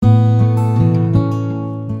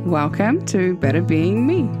Welcome to Better Being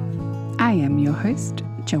Me. I am your host,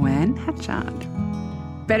 Joanne Hatchard.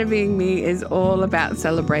 Better Being Me is all about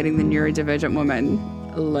celebrating the neurodivergent woman,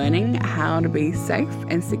 learning how to be safe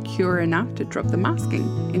and secure enough to drop the masking,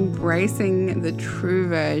 embracing the true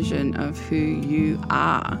version of who you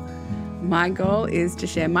are. My goal is to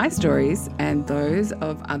share my stories and those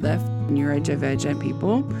of other neurodivergent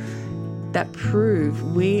people that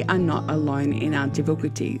prove we are not alone in our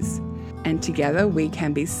difficulties. And together we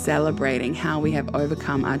can be celebrating how we have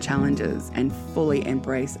overcome our challenges and fully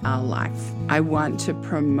embrace our life. I want to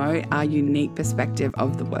promote our unique perspective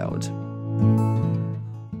of the world.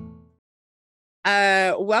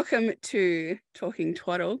 Welcome to Talking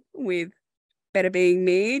Twaddle with Better Being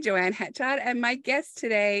Me, Joanne Hatchard, and my guest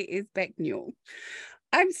today is Beck Newell.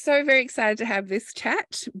 I'm so very excited to have this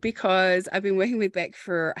chat because I've been working with Beck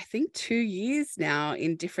for, I think, 2 years now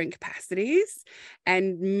in different capacities.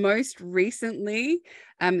 And most recently,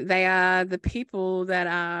 they are the people that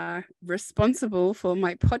are responsible for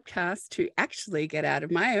my podcast to actually get out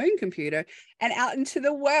of my own computer and out into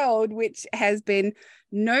the world, which has been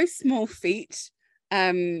no small feat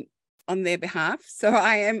on their behalf. So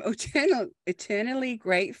I am eternally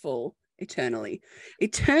grateful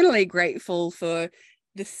for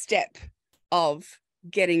the step of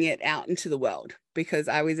getting it out into the world, because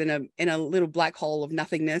I was in a little black hole of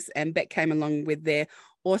nothingness, and Beck came along with their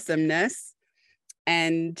awesomeness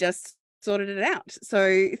and just sorted it out.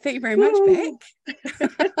 So thank you very much, Beck.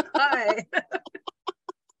 Hi.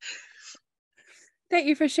 Thank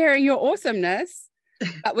you for sharing your awesomeness.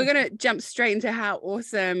 We're going to jump straight into how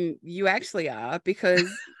awesome you actually are, because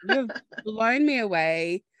you've blown me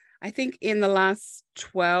away. I think in the last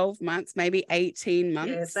 12 months, maybe 18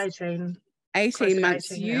 months. Yes, 18. 18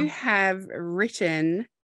 months, 18 you now. have written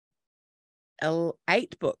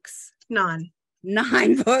 8 books. 9.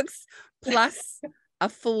 9 books, plus a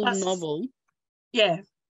full Plus, novel. Yeah.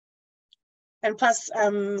 And plus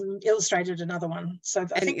illustrated another one. So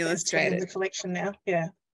I think there's 10 in the collection now. Yeah.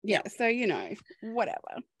 Yeah. So,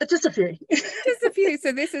 whatever. But just a few. Just a few.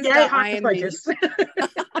 So this is the hyper-focus.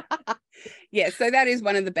 Yeah, so that is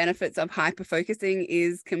one of the benefits of hyper-focusing,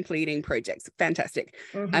 is completing projects. Fantastic.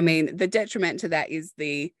 Mm-hmm. I mean, the detriment to that is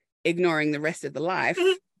the ignoring the rest of the life.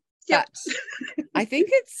 Mm-hmm. Yep. But I think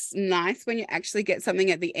it's nice when you actually get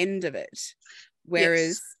something at the end of it,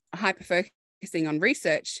 whereas hyper-focusing on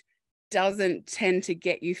research doesn't tend to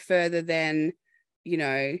get you further than,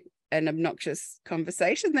 an obnoxious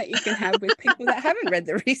conversation that you can have with people that haven't read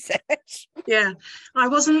the research. Yeah,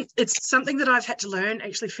 it's something that I've had to learn,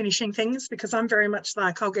 actually finishing things, because I'm very much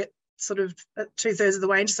like, I'll get sort of 2/3 of the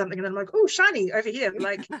way into something and then I'm like, oh, shiny over here,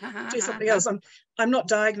 like do something else. I'm not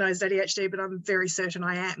diagnosed ADHD, but I'm very certain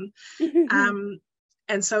I am.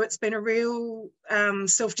 And so it's been a real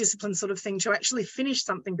self-discipline sort of thing to actually finish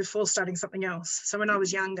something before starting something else. So when I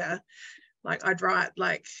was younger, like I'd write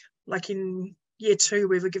like in Year 2,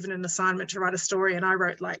 we were given an assignment to write a story, and I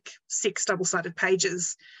wrote like 6 double-sided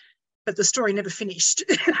pages, but the story never finished.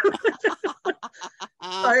 So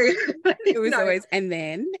it was always and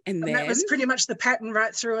then that was pretty much the pattern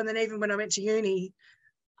right through. And then even when I went to uni,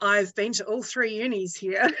 I've been to all 3 unis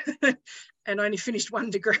here and only finished 1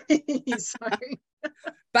 degree.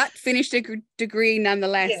 But finished a degree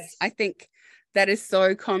nonetheless. Yes. I think that is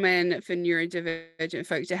so common for neurodivergent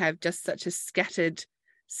folk to have just such a scattered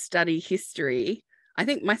study history. I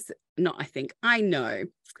know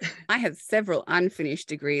I have several unfinished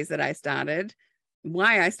degrees that I started.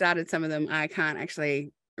 Why I started some of them, I can't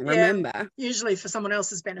actually remember. Yeah, usually for someone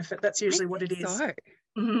else's benefit. That's usually what it is. So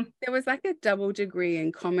mm-hmm. There was like a double degree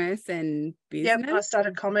in commerce and business. Yep, I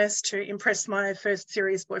started commerce to impress my first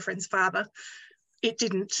serious boyfriend's father. It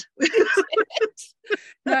didn't.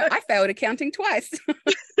 No, I failed accounting twice.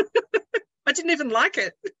 I didn't even like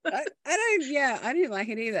it. I didn't like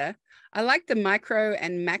it either. I like the micro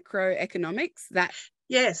and macro economics.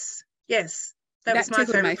 Yes. That was my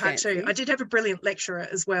favourite part too. I did have a brilliant lecturer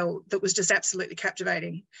as well that was just absolutely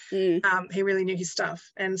captivating. He really knew his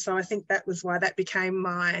stuff. And so I think that was why that became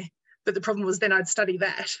but the problem was then I'd study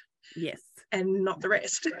that. Yes. And not the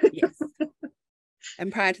rest. Yes.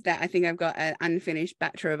 And prior to that, I think I've got an unfinished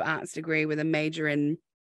Bachelor of Arts degree with a major in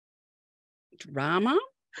drama.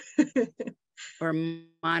 Or a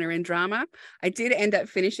minor in drama. I did end up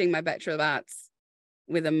finishing my Bachelor of Arts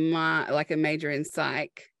with a major in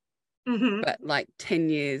psych, but like 10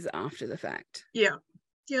 years after the fact. Yeah.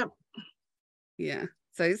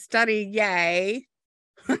 So study, yay.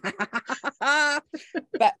 But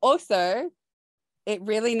also, it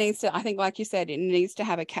really needs to, I think, like you said, it needs to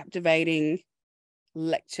have a captivating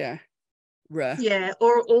lecture Yeah,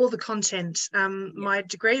 or all the content. My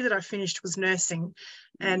degree that I finished was nursing,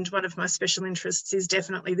 and one of my special interests is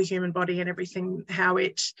definitely the human body and everything, how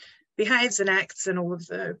it behaves and acts and all of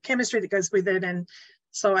the chemistry that goes with it. And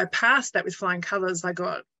so I passed that with flying colours. I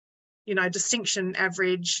got, distinction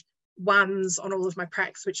average ones on all of my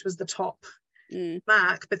pracs, which was the top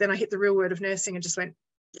mark. But then I hit the real world of nursing and just went.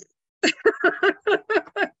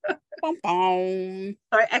 So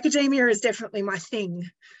academia is definitely my thing.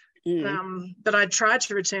 But I tried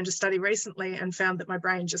to return to study recently and found that my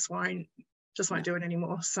brain just won't do it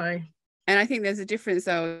anymore. So, and I think there's a difference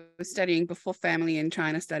though of studying before family and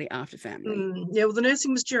trying to study after family. Yeah, well, the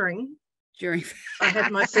nursing was during I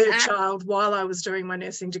had my third child while I was doing my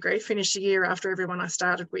nursing degree, finished a year after everyone I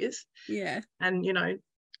started with. Yeah. And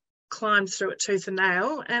climbed through it tooth and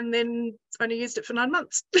nail, and then only used it for 9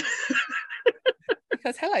 months.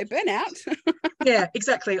 Because hello, burnout. Yeah,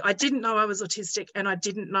 exactly. I didn't know I was autistic, and I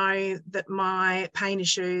didn't know that my pain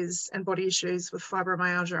issues and body issues with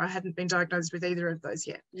fibromyalgia, I hadn't been diagnosed with either of those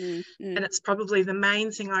yet. And it's probably the main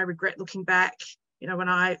thing I regret looking back. When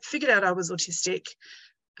I figured out I was autistic,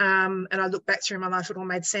 and I look back through my life, it all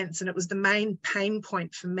made sense. And it was the main pain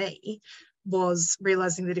point for me, was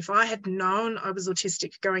realizing that if I had known I was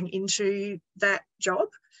autistic going into that job,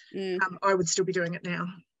 I would still be doing it now.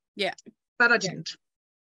 Yeah. But I didn't.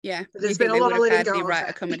 Yeah. There's been a lot of letting go. The right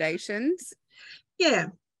accommodations. Yeah.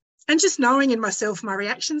 And just knowing in myself my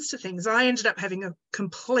reactions to things. I ended up having a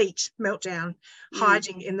complete meltdown,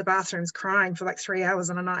 hiding in the bathrooms, crying for like 3 hours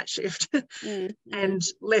on a night shift, and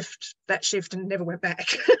left that shift and never went back.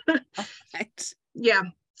 Right. Yeah.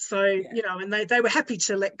 So, and they were happy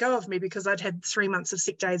to let go of me because I'd had 3 months of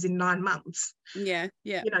sick days in 9 months. Yeah.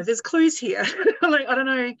 Yeah. There's clues here. Like, I don't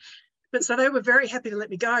know. But so they were very happy to let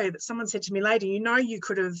me go. But someone said to me later, you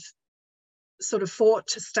could have sort of fought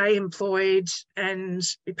to stay employed and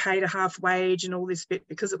be paid a half wage and all this bit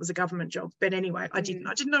because it was a government job. But anyway, I didn't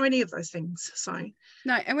know any of those things. So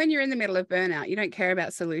no, and when you're in the middle of burnout, you don't care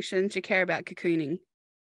about solutions, you care about cocooning.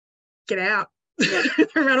 Get out. Yeah.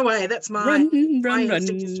 Run away. That's my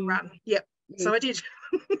instinct is to run. Yep. So I did.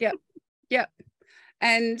 Yep.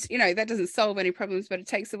 And that doesn't solve any problems, but it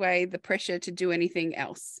takes away the pressure to do anything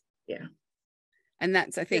else. Yeah. And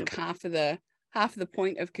that's, I think, half of the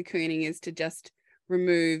point of cocooning is to just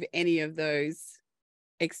remove any of those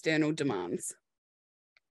external demands.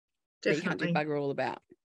 Definitely. That you can't do bugger all about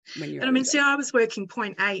when you're. And I was working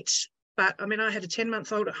 0.8, but I had a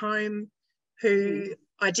 10-month-old at home who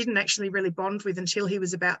I didn't actually really bond with until he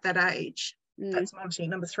was about that age. That's Monty,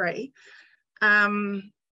 number 3. And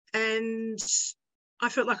I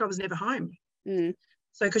felt like I was never home.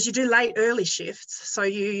 So because you do late early shifts, so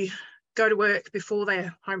you go to work before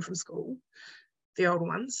they're home from school, the older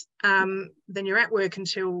ones, then you're at work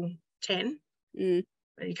until 10, then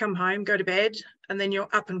you come home, go to bed, and then you're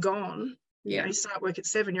up and gone. You start work at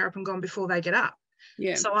 7, you're up and gone before they get up.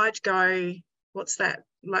 So I'd go, what's that,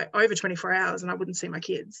 like over 24 hours, and I wouldn't see my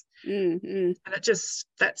kids. And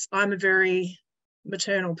I'm a very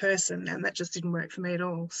maternal person, and that just didn't work for me at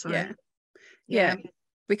all. So yeah.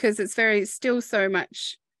 Because it's still so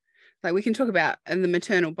much, like we can talk about the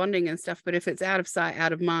maternal bonding and stuff, but if it's out of sight,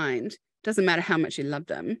 out of mind, doesn't matter how much you love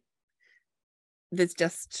them. There's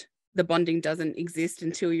just, the bonding doesn't exist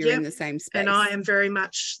until you're in the same space. And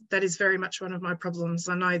that is very much one of my problems.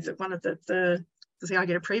 I know that one of the thing I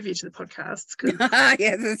get a preview to the podcast.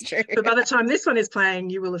 Yes, that's true. But by the time this one is playing,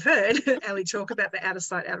 you will have heard Ali talk about the out of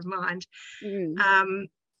sight, out of mind.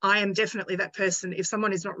 I am definitely that person. If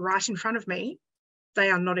someone is not right in front of me, they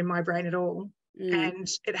are not in my brain at all. And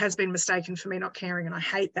it has been mistaken for me not caring, and I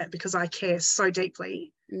hate that because I care so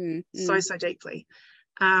deeply, so deeply.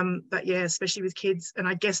 But yeah, especially with kids. And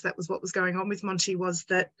I guess that was what was going on with Monty, was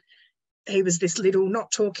that he was this little,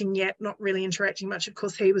 not talking yet, not really interacting much. Of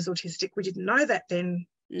course, he was autistic. We didn't know that then.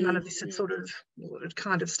 None of this had it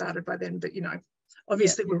kind of started by then. But,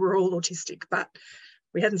 obviously we were all autistic, but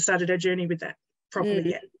we hadn't started our journey with that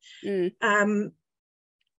properly yet.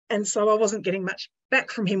 And so I wasn't getting much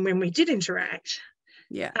back from him when we did interact.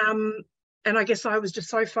 Yeah. And I guess I was just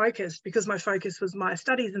so focused because my focus was my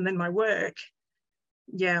studies and then my work.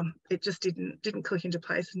 Yeah, it just didn't click into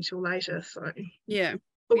place until later. So yeah.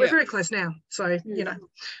 But we're very close now. So,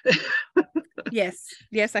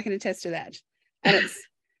 Yes, I can attest to that. And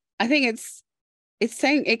I think it's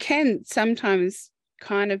saying it can sometimes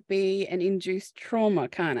kind of be an induced trauma,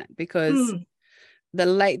 can't it? Because the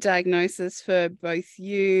late diagnosis for both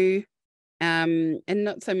you, and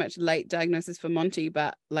not so much late diagnosis for Monty,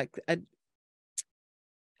 but like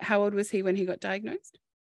how old was he when he got diagnosed?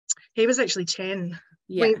 He was actually 10.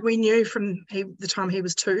 We knew from the time he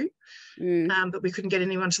was 2, Mm. but we couldn't get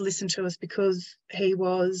anyone to listen to us because he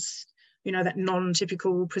was, that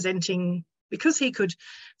non-typical presenting, because he could,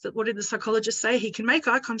 what did the psychologist say? He can make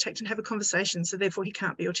eye contact and have a conversation, so therefore he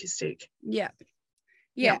can't be autistic. Yeah.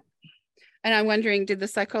 Yeah. And I'm wondering, did the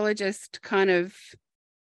psychologist kind of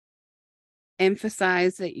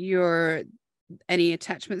emphasize that you're any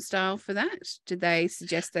attachment style for that? Did they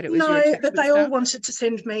suggest that it was your attachment but they style? all wanted to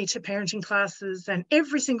send me to parenting classes, and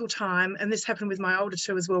every single time, and this happened with my older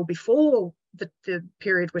 2 as well before the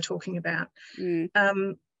period we're talking about,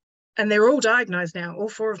 and they're all diagnosed now. All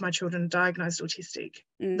 4 of my children are diagnosed autistic,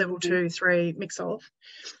 level 2, 3, mix of.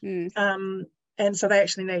 And so they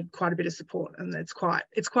actually need quite a bit of support, and it's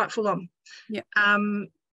quite full on. Yeah.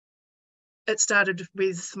 It started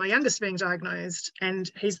with my youngest being diagnosed, and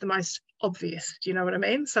he's the most obvious. Do you know what I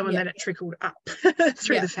mean? So, and then it trickled up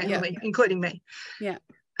through the family, including me. Yeah.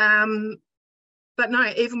 But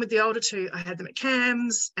no, even with the older 2, I had them at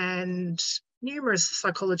CAMS and numerous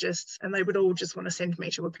psychologists, and they would all just want to send me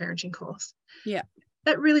to a parenting course. Yeah.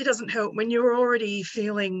 That really doesn't help when you're already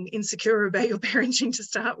feeling insecure about your parenting to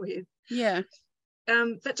start with. Yeah.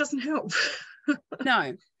 That doesn't help.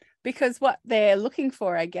 No, because what they're looking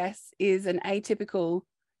for, I guess, is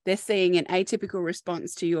they're seeing an atypical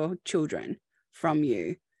response to your children from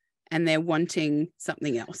you, and they're wanting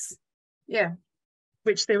something else. Yeah.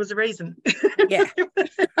 Which there was a reason. Yeah.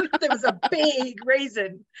 There was a big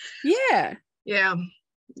reason. Yeah. Yeah.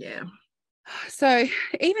 Yeah. So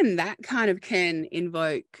even that kind of can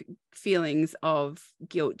invoke feelings of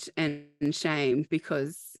guilt and shame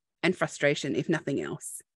and frustration, if nothing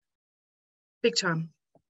else. Big time.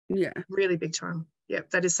 Yeah. Really big time. Yeah.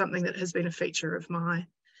 That is something that has been a feature of my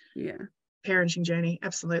parenting journey.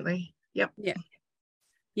 Absolutely. Yep. Yeah.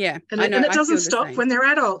 Yeah. And it doesn't stop when they're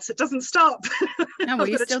adults. It doesn't stop. No, well,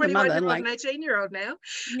 you're still the mother. I've got a 21-year-old and 18-year-old now.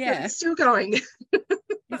 Yeah. It's still going.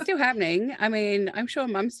 It's still happening. I mean, I'm sure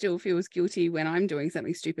mum still feels guilty when I'm doing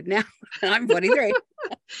something stupid now. I'm 43.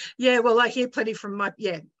 Yeah, well, I hear plenty from I'm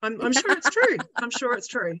sure it's true. I'm sure it's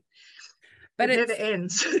true. But it never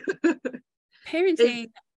ends.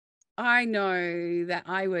 Parenting, I know that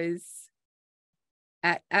I was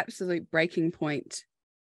at absolute breaking point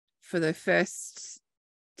for the first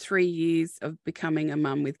 3 years of becoming a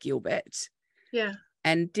mum with Gilbert. Yeah.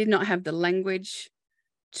 And did not have the language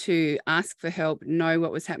to ask for help, know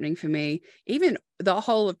what was happening for me. Even the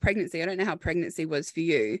whole of pregnancy, I don't know how pregnancy was for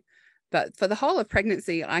you, but for the whole of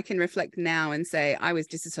pregnancy, I can reflect now and say I was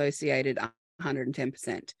disassociated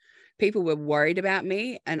 110%. People were worried about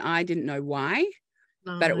me and I didn't know why,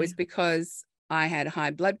 but it was because I had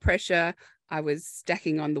high blood pressure. I was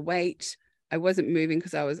stacking on the weight. I wasn't moving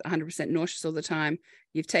because I was 100% nauseous all the time.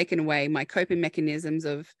 You've taken away my coping mechanisms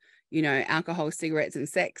of, alcohol, cigarettes, and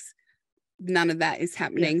sex. None of that is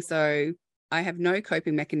happening. Yeah. So I have no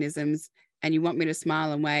coping mechanisms, and you want me to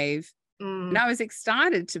smile and wave. And I was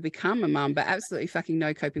excited to become a mum, but absolutely fucking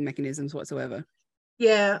no coping mechanisms whatsoever.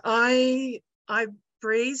 Yeah, I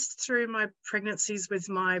breezed through my pregnancies with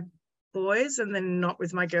my boys and then not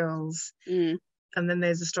with my girls. And then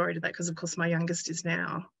there's a story to that because, of course, my youngest is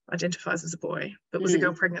now identifies as a boy, but was a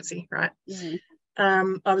girl pregnancy, right?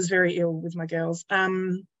 I was very ill with my girls.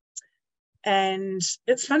 And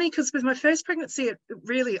it's funny because with my first pregnancy, it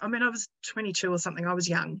really, I was 22 or something. I was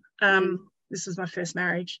young. This was my first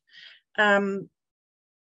marriage. But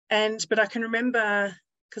I can remember,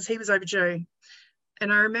 because he was overdue,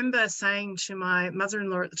 and I remember saying to my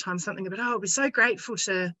mother-in-law at the time something about, I'll be so grateful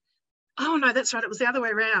to, oh no, that's right, it was the other way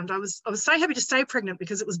around. I was so happy to stay pregnant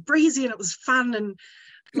because it was breezy and it was fun and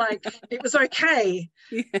it was okay.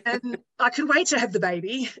 And I could wait to have the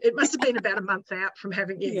baby. It must have been about a month out from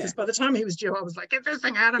having it, because by the time he was due, I was like, get this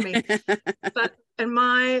thing out of me. And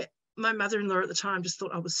my mother-in-law at the time just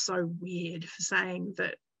thought I was so weird for saying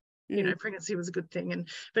that, pregnancy was a good thing.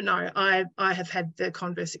 But no, I have had the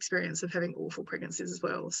converse experience of having awful pregnancies as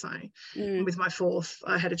well. So with my fourth,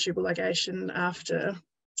 I had a tubal ligation after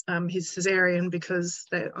his cesarean because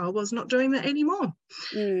I was not doing that anymore.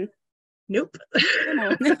 Nope.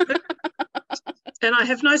 And I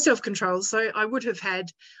have no self-control. So I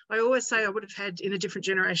always say I would have had, in a different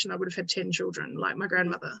generation, I would have had 10 children like my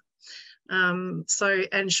grandmother. And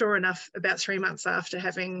sure enough, about 3 months after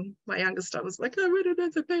having my youngest, I was like, I want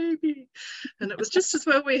another baby. And it was just as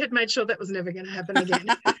well we had made sure that was never going to happen again.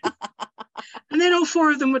 And then all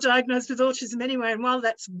 4 of them were diagnosed with autism anyway. And while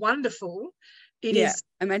that's wonderful, it is.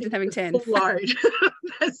 Imagine having 10. Load.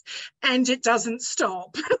 And it doesn't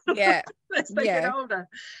stop. Yeah. As they get older.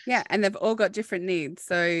 Yeah. And they've all got different needs.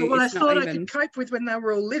 So what I thought I could cope with when they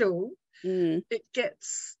were all little, it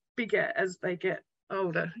gets bigger as they get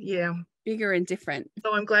older. Yeah. Bigger and different.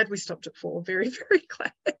 So I'm glad we stopped at 4. Very, very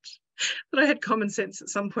glad that I had common sense at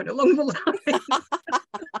some point along the line.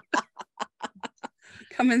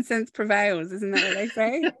 Common sense prevails, isn't that what they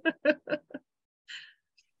say?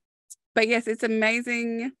 But yes, it's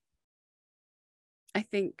amazing. I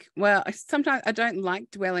think, well, sometimes I don't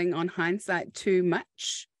like dwelling on hindsight too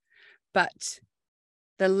much, but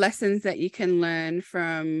the lessons that you can learn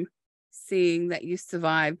from seeing that you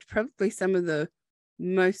survived probably some of the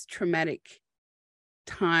most traumatic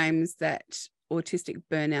times that autistic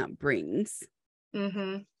burnout brings.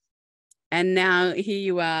 Mm-hmm. And now here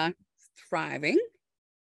you are thriving.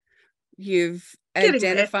 You've Getting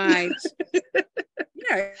identified,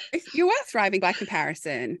 you are thriving by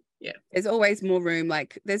comparison. Yeah. There's always more room.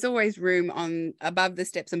 Like there's always room on above the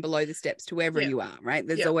steps and below the steps to wherever you are, right?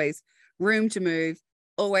 There's always room to move,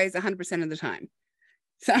 always 100% of the time.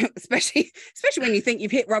 So especially when you think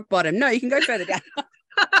you've hit rock bottom. No, you can go further down.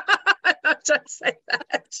 Don't say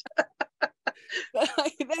that.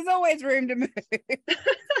 There's always room to move.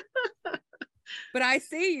 But I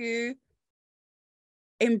see you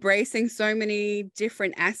embracing so many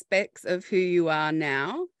different aspects of who you are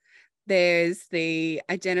now. There's the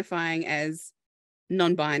identifying as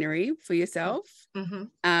non-binary for yourself,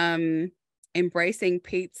 embracing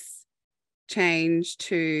Pete's change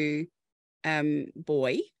to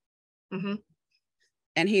boy,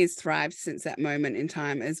 and he has thrived since that moment in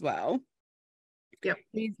time as well. Yep,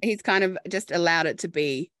 he's kind of just allowed it to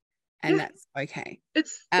be, and that's okay.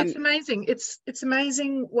 It's amazing. It's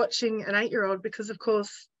amazing watching an 8-year-old, because of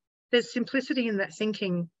course there's simplicity in that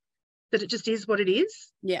thinking that it just is what it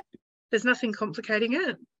is. Yeah, there's nothing complicating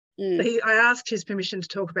it. I asked his permission to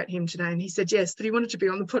talk about him today, and he said yes, that he wanted to be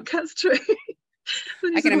on the podcast too.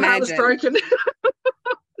 I can imagine. Was broken.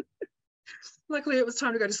 Luckily it was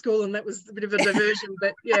time to go to school, and that was a bit of a diversion.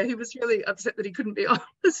 But yeah, he was really upset that he couldn't be on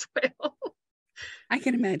as well. I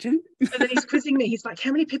can imagine. And then he's quizzing me. He's like,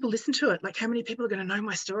 how many people listen to it? Like, how many people are going to know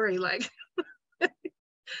my story? Like,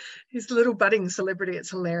 he's a little budding celebrity. It's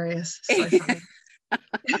hilarious. So funny.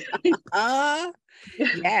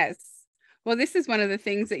 Yes. Well, this is one of the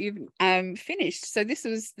things that you've finished. So this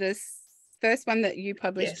was the first one that you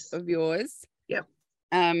published of yours. Yep.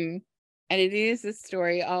 And it is the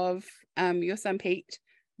story of your son Pete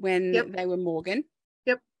when they were Morgan.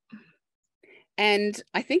 Yep. And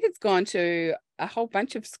I think it's gone to a whole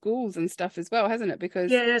bunch of schools and stuff as well, hasn't it? Because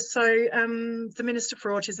so the Minister for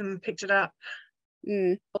Autism picked it up.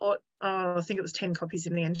 I think it was 10 copies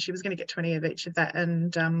in the end. She was going to get 20 of each of that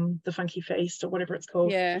and the Funky Feast or whatever it's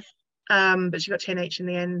called. Yeah. But she got 10 each in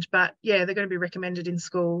the end. But yeah, they're going to be recommended in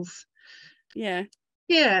schools. Yeah.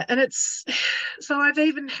 Yeah, and it's so I've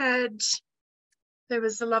even had, there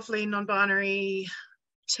was a lovely non-binary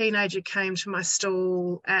teenager came to my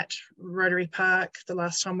stall at Rotary Park the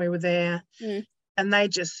last time we were there, and they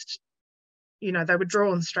just, they were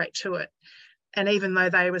drawn straight to it. And even though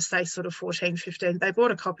they were, say, sort of 14, 15, they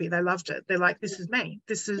bought a copy. They loved it. They're like, this is me.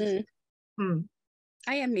 This is,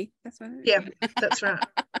 I am me. That's what yeah, that's right.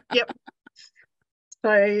 Yep.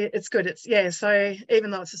 So it's good. It's, so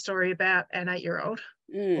even though it's a story about an 8-year-old,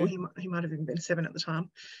 or he might have even been 7 at the time.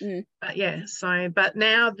 But yeah, so, but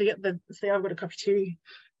now see, I've got a copy too.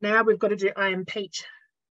 Now we've got to do I Am Pete.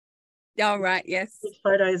 Oh, right, yes. With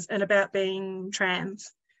photos and about being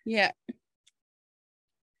trans. Yeah.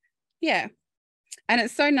 Yeah. And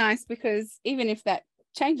it's so nice because even if that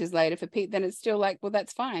changes later for Pete, then it's still like, well,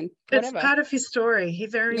 that's fine. Whatever. It's part of his story. He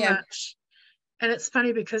very much, and it's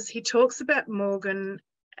funny because he talks about Morgan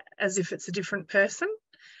as if it's a different person.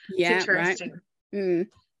 Yeah, it's interesting. Right.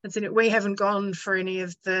 It's in it. We haven't gone for any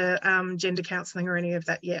of the gender counselling or any of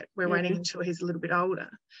that yet. We're waiting until he's a little bit older.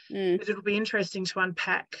 But it'll be interesting to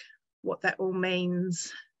unpack what that all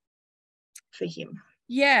means for him.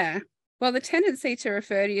 Yeah. Well, the tendency to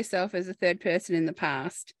refer to yourself as a third person in the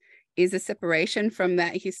past is a separation from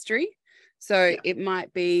that history. So it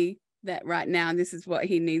might be that right now this is what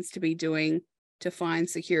he needs to be doing to find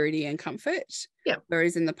security and comfort. Yeah.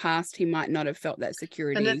 Whereas in the past, he might not have felt that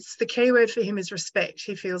security. And that's the key word for him is respect.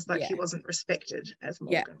 He feels like he wasn't respected as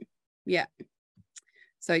Morgan. Yeah.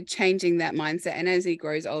 So changing that mindset. And as he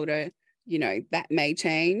grows older, that may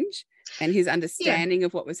change and his understanding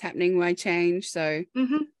of what was happening may change. So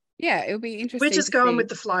yeah, it'll be interesting. We're just going with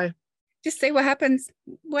the flow. Just see what happens.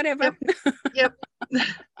 Whatever. Yep.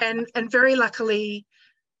 And very luckily,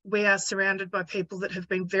 we are surrounded by people that have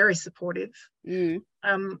been very supportive.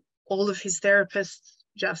 All of his therapists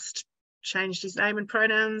just changed his name and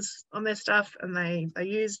pronouns on their stuff, and they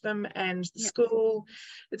used them. And the school,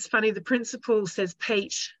 it's funny, the principal says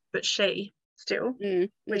Pete, but she. still,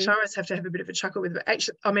 which I always have to have a bit of a chuckle with. But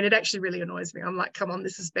actually, I mean, it actually really annoys me. I'm like, come on,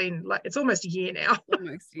 this has been like, it's almost a year now.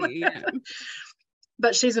 Almost a year, yeah.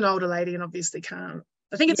 But she's an older lady and obviously can't.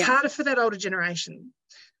 I think it's harder for that older generation.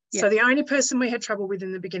 So the only person we had trouble with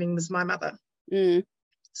in the beginning was my mother.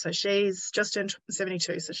 So she's just turned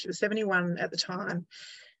 72, so she was 71 at the time.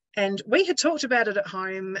 And we had talked about it at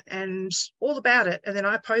home and all about it. And then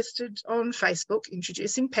I posted on Facebook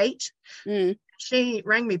introducing Pete. She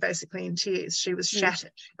rang me basically in tears. She was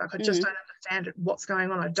shattered. Like, I just don't understand it. What's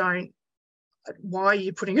going on? Why are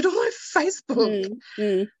you putting it all over Facebook?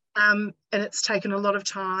 And it's taken a lot of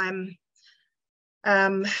time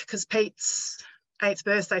because Pete's 8th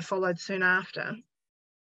birthday followed soon after.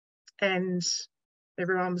 And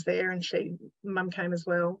everyone was there, and Mum came as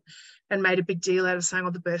well and made a big deal out of saying,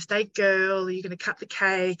 the birthday girl, are you going to cut the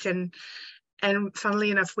cake? And funnily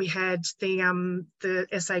enough, we had the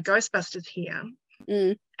SA Ghostbusters here,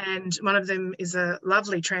 and one of them is a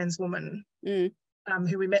lovely trans woman who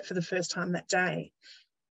we met for the first time that day.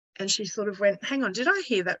 And she sort of went, hang on, did I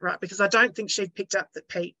hear that right? Because I don't think she'd picked up that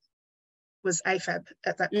Pete was AFAB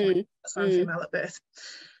at that point, assigned female at birth.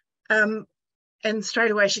 And straight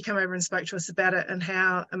away she came over and spoke to us about it and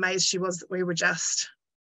how amazed she was that we were just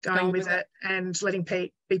going with it and letting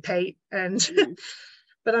Pete be Pete. And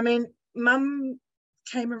but I mean, Mum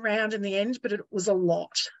came around in the end, but it was a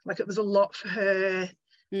lot. Like, it was a lot for her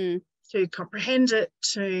to comprehend it,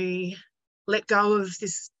 to let go of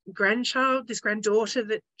this granddaughter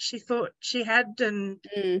that she thought she had. And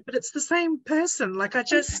but it's the same person. Like,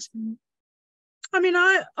 I mean,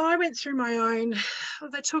 I went through my own,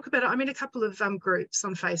 they talk about it, I'm in a couple of groups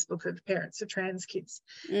on Facebook of parents of trans kids,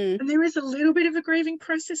 and there is a little bit of a grieving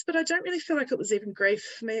process, but I don't really feel like it was even grief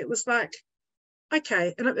for me. It was like,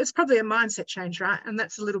 okay, and it's probably a mindset change, right? And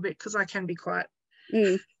that's a little bit because I can be quite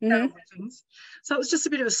things. So it was just a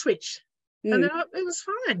bit of a switch, and then it was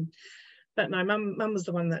fine. But no, Mum was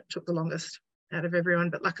the one that took the longest out of everyone,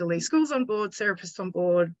 but luckily school's on board, therapists on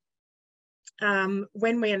board.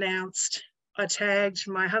 When we announced, I tagged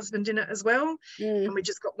my husband in it as well, and we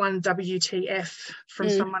just got one WTF from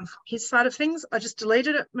someone from his side of things. I just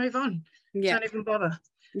deleted it, move on. Don't even bother.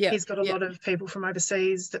 He's got a lot of people from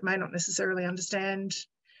overseas that may not necessarily understand.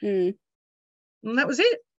 And that was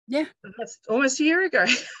it. That's almost a year ago.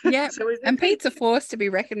 So and Pete's a force to be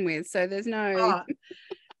reckoned with, so there's no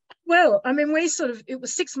well, I mean, it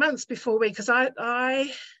was 6 months before because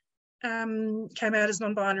I came out as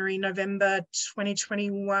non-binary November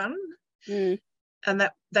 2021. And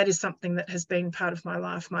that is something that has been part of my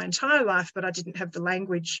life my entire life, but I didn't have the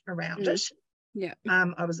language around it.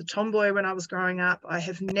 I was a tomboy when I was growing up. I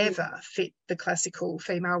have never fit the classical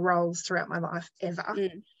female roles throughout my life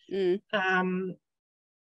ever.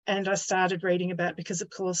 And I started reading about, because of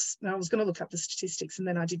course I was going to look up the statistics and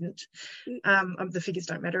then I didn't. The figures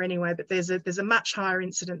don't matter anyway, but there's a much higher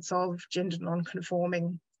incidence of gender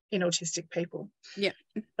non-conforming in autistic people.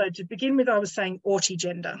 So to begin with, I was saying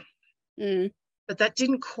autigender. But that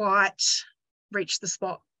didn't quite reach the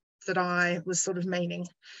spot that I was sort of meaning.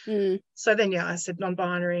 So then, I said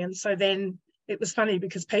non-binary. And so then it was funny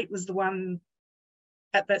because Pete was the one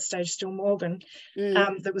at that stage, still Morgan,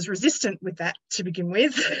 that was resistant with that to begin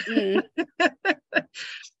with.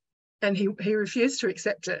 And he refused to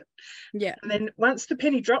accept it. And then once the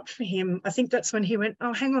penny dropped for him, I think that's when he went,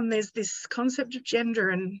 oh, hang on, there's this concept of gender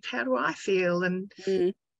and how do I feel? And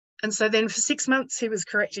so then for 6 months he was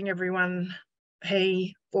correcting everyone,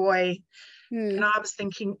 he, boy. And I was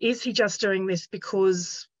thinking, is he just doing this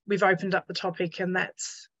because we've opened up the topic and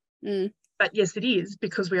that's... But yes, it is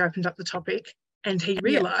because we opened up the topic and he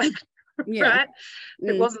realised, right?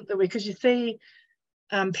 It wasn't the way, because you see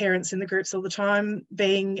parents in the groups all the time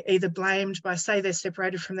being either blamed by, say they're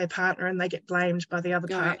separated from their partner and they get blamed by the other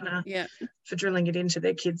partner for drilling it into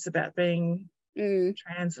their kids about being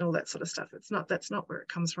trans and all that sort of stuff. That's not where it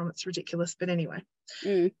comes from. It's ridiculous. But anyway,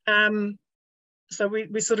 so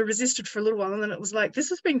we sort of resisted for a little while, and then it was like, this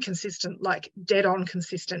has been consistent, like dead on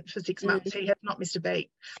consistent for 6 months. He has not missed a beat.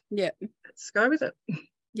 Let's go with it.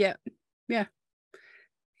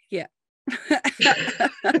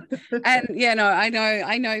 And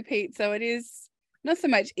I know Pete, so it is not so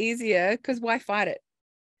much easier, because why fight it?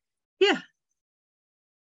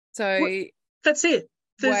 So that's it.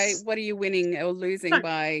 What are you winning or losing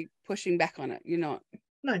by pushing back on it? You're not.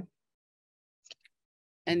 No.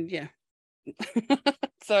 And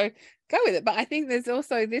so go with it. But I think there's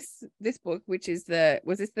also this book, which is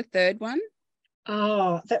was this the third one?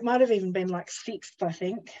 Oh, that might have even been like 6th, I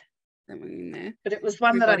think. Somewhere in there. But it was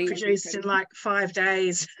one that I produced in like 5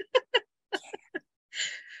 days.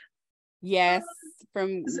 Yes.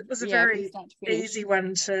 It was a very easy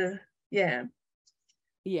one to Yeah.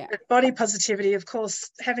 Yeah. But body positivity, of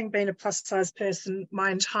course, having been a plus size person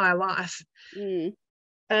my entire life,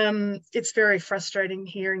 it's very frustrating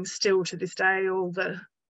hearing still to this day all the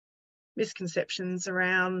misconceptions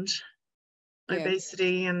around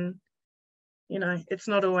obesity, and it's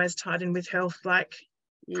not always tied in with health, like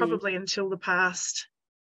probably until the past.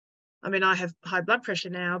 I mean, I have high blood pressure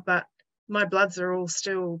now, but my bloods are all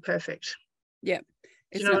still perfect. Yeah.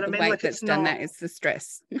 It's not the weight like, that's done that, it's the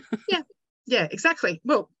stress. Yeah, exactly.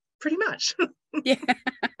 Well, pretty much. Yeah.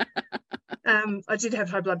 I did have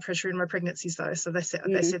high blood pressure in my pregnancies though, so they said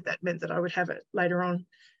that meant that I would have it later on,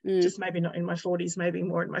 just maybe not in my 40s, maybe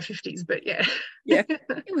more in my 50s, but yeah.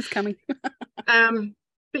 It was coming.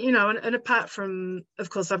 But and apart from, of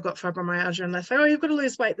course, I've got fibromyalgia, and they say, oh, you've got to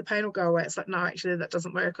lose weight, the pain will go away. It's like, no, actually that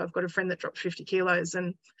doesn't work. I've got a friend that dropped 50 kilos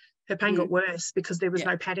and her pain got worse because there was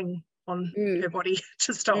no padding on her body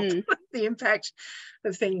to stop the impact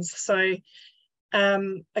of things. So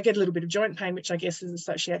I get a little bit of joint pain, which I guess is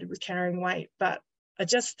associated with carrying weight, but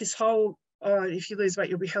this whole, if you lose weight,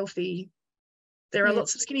 you'll be healthy. There are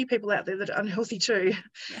lots of skinny people out there that are unhealthy too.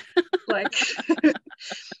 Like,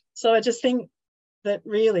 so I just think that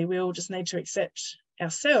really we all just need to accept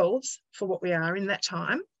ourselves for what we are in that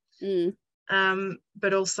time.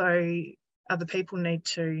 But also other people need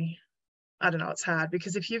to, I don't know, it's hard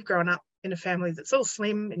because if you've grown up in a family that's all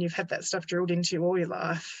slim and you've had that stuff drilled into you all your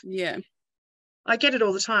life. Yeah. I get it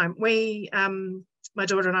all the time. My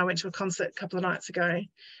daughter and I went to a concert a couple of nights ago,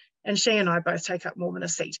 and she and I both take up more than a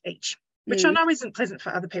seat each, which I know isn't pleasant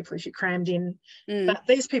for other people if you're crammed in. But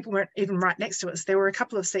these people weren't even right next to us. There were a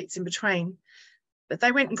couple of seats in between, but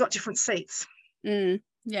they went and got different seats.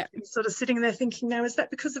 Yeah. Sort of sitting there thinking, now, is that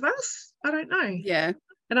because of us? I don't know. Yeah.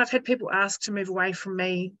 And I've had people ask to move away from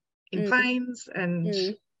me in planes, and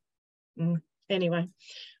anyway,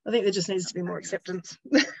 I think there just needs to be more acceptance.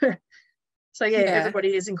 So yeah,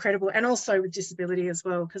 everybody is incredible, and also with disability as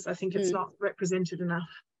well, because I think it's not represented enough.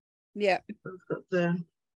 Yeah. We've got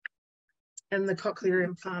the cochlear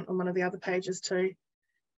implant on one of the other pages too,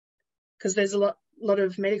 because there's a lot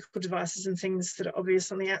of medical devices and things that are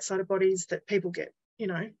obvious on the outside of bodies that people get,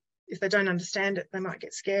 if they don't understand it, they might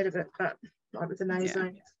get scared of it, but like with the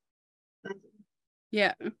naso.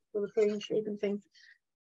 Yeah. Or the feeding tube and things.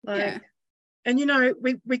 And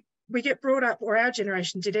we get brought up, or our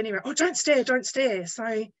generation did anyway, oh, don't stare.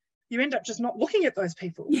 So you end up just not looking at those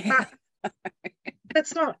people. Yeah. But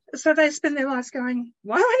that's not, so they spend their lives going,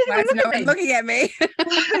 why is no one looking at me?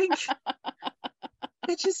 Like,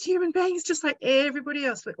 they're just human beings, just like everybody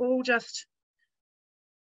else. We're all just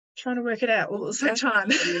trying to work it out all at the same time.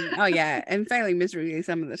 Oh, yeah, and failing miserably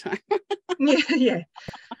some of the time.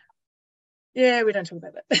 Yeah, we don't talk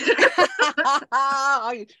about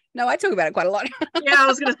that. No, I talk about it quite a lot. Yeah, I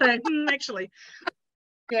was going to say, actually.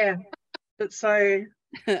 Yeah. But so,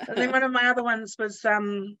 and then one of my other ones was,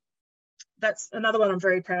 that's another one I'm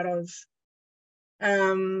very proud of,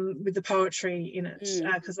 with the poetry in it,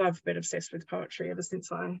 because I've been obsessed with poetry ever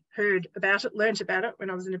since I learnt about it when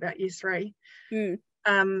I was in about year 3.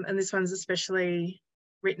 And this one's especially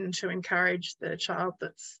written to encourage the child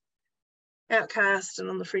that's outcast and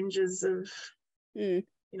on the fringes of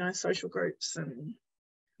social groups and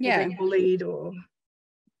being bullied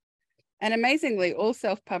and amazingly all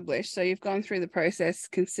self-published, so you've gone through the process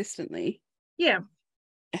consistently. I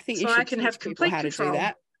think you should I can have complete how control. To do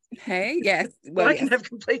that. Hey, yes. Well, I can have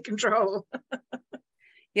complete control.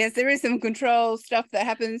 Yes, there is some control stuff that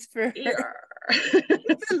happens for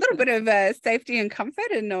it's a little bit of safety and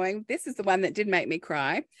comfort in knowing this is the one that did make me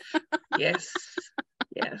cry. Yes.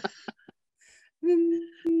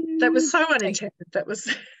 That was so unintended. That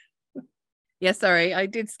was. Yeah, sorry, I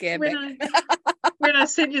did scare Beck. When I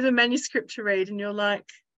sent you the manuscript to read, and you're like,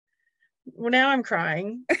 well, now I'm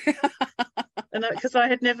crying. And because I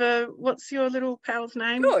had never, what's your little pal's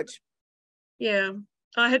name? George. Yeah.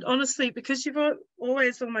 I had honestly, because you've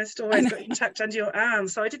always got him tucked under your arm,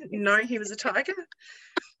 so I didn't know he was a tiger.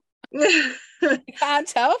 You can't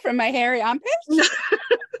tell from my hairy armpit. This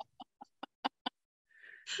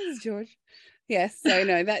is George. Yes, so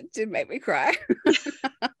no, that did make me cry.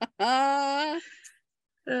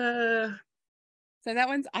 So that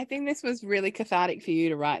one's, I think this was really cathartic for you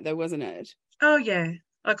to write though, wasn't it? Oh yeah,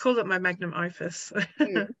 I call it my magnum opus.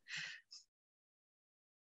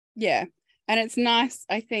 Yeah, and it's nice,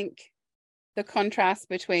 I think, the contrast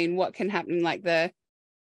between what can happen, like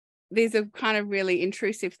these are kind of really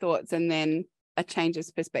intrusive thoughts and then a change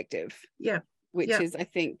of perspective. Yeah. Which is, I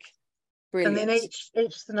think, brilliant. And then each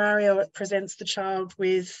scenario, it presents the child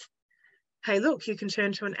with, hey, look, you can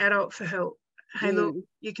turn to an adult for help. hey, look,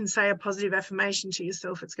 you can say a positive affirmation to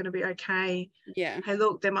yourself. It's going to be okay. Yeah. Hey,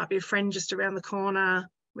 look, there might be a friend just around the corner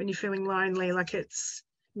when you're feeling lonely. Like it's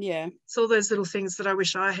all those little things that I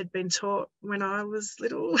wish I had been taught when I was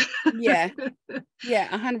little. Yeah.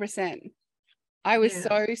 100%. I was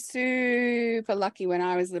so super lucky when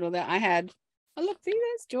I was little that I had, oh, look, see,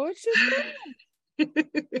 there's George just there.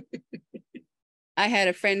 I had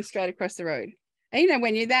a friend straight across the road. And, you know,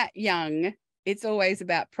 when you're that young, it's always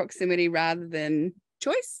about proximity rather than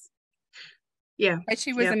choice. Yeah. But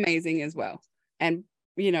she was amazing as well. And,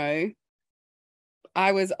 you know,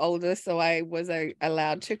 I was older, so I was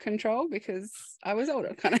allowed to control because I was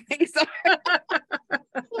older, kind of thing. So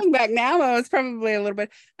looking back now, I was probably a little bit,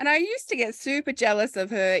 and I used to get super jealous of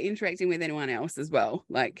her interacting with anyone else as well.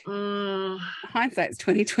 Like hindsight's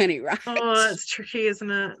 2020, right? Oh, it's tricky, isn't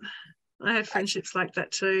it? I had friendships like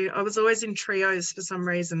that too. I was always in trios for some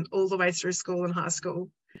reason, all the way through school and high school.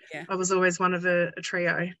 Yeah, I was always one of a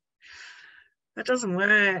trio. That doesn't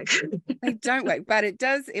work. They don't work, but it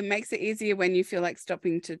does. It makes it easier when you feel like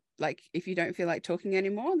stopping to, like, if you don't feel like talking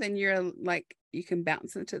anymore, then you're like, you can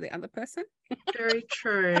bounce into the other person. Very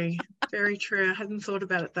true. Very true. I hadn't thought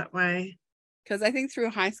about it that way. Because I think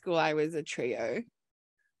through high school, I was a trio.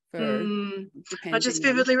 I just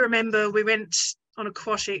vividly remember we went on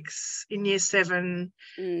aquatics in year 7,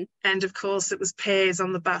 and of course it was pairs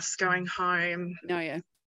on the bus going home. Oh, yeah.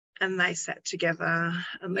 And they sat together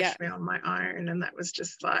and left me on my own, and that was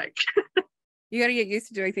just like you got to get used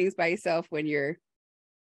to doing things by yourself when you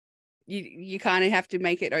kind of have to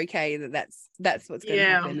make it okay that's what's going to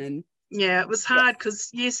happen. And it was hard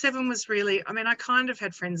because year 7 was really, I mean, I kind of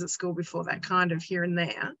had friends at school before that, kind of here and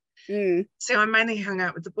there. So I mainly hung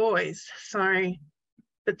out with the boys,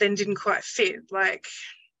 but then didn't quite fit, like,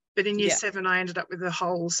 but in year 7 I ended up with a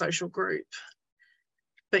whole social group.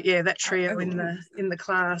 But yeah, that trio in the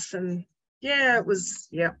class, and it was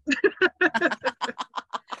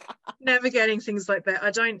navigating things like that.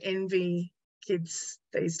 I don't envy kids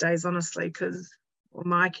these days, honestly, or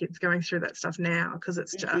my kids going through that stuff now, because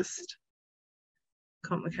it's just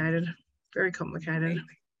complicated, very complicated.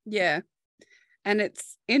 Yeah, and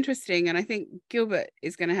it's interesting, and I think Gilbert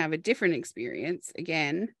is going to have a different experience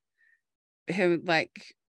again. He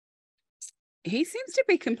seems to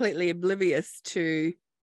be completely oblivious to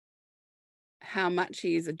how much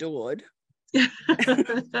he is adored. That's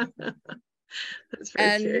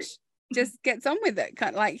very cute. Just gets on with it.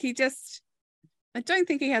 I don't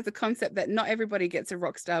think he has a concept that not everybody gets a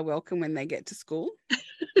rock star welcome when they get to school.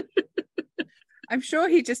 I'm sure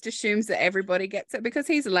he just assumes that everybody gets it because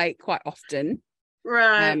he's late quite often.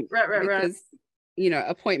 Right. Because, you know,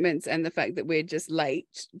 appointments and the fact that we're just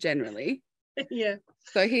late generally. Yeah.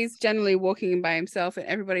 So he's generally walking in by himself, and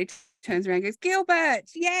everybody turns around and goes, Gilbert,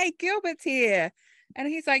 yay, Gilbert's here. And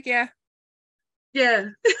he's like, yeah,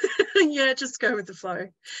 just go with the flow.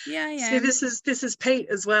 Yeah. So this is Pete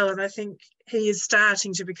as well, and I think he is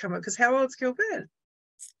starting to become it, because how old's Gilbert?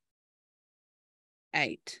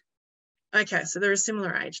 8. Okay, so they're a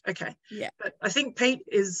similar age. Okay. Yeah. But I think Pete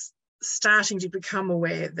is starting to become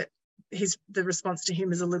aware that the response to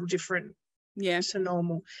him is a little different to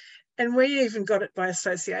normal. And we even got it by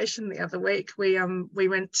association the other week. We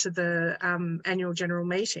went to the annual general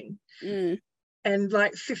meeting, and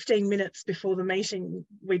like 15 minutes before the meeting,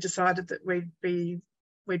 we decided that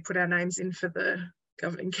we'd put our names in for the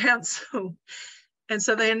governing council. And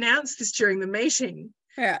so they announced this during the meeting.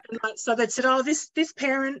 Yeah. And so they said, oh, this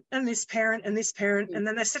parent and this parent and this parent, and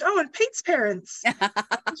then they said, oh, and Pete's parents,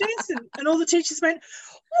 Jason, and all the teachers went,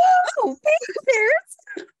 whoa, Pete's parents.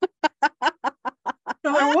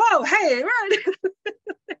 I went, whoa, hey, right.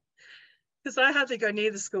 Because I hardly go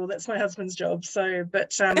near the school. That's my husband's job. So,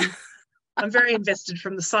 but I'm very invested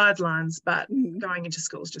from the sidelines, but going into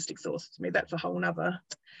schools just exhausts me. That's a whole nother,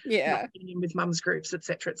 with mum's groups,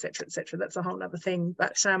 etc. That's a whole nother thing.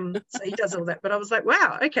 But so he does all that. But I was like,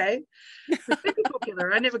 wow, okay, we're super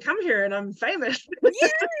popular. I never come here and I'm famous.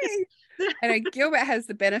 Yay! And Gilbert has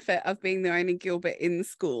the benefit of being the only Gilbert in the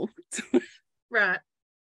school. Right.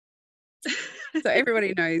 So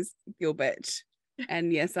everybody knows Gilbert.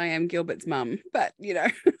 And yes, I am Gilbert's mum. But, you know,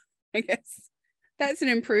 I guess that's an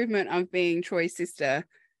improvement of being Troy's sister.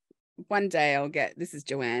 One day I'll get, this is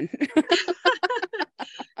Joanne.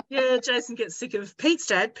 Yeah, Jason gets sick of Pete's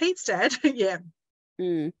dad. Yeah.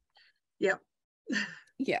 Yep.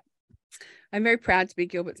 Yeah. I'm very proud to be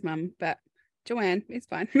Gilbert's mum, but Joanne, it's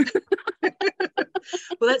fine.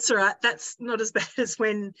 Well, that's all right. That's not as bad as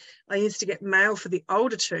when I used to get mail for the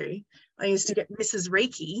older two. I used to get Mrs.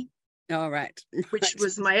 Reiki. Oh, right. Which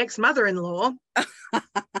was my ex-mother-in-law.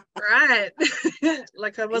 right.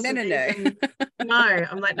 Like I wasn't no. even, no,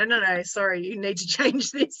 I'm like, no, sorry, you need to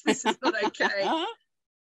change this. This is not okay.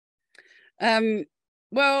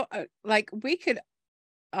 Well, like we could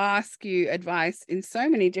ask you advice in so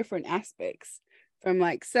many different aspects, from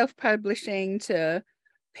like self-publishing to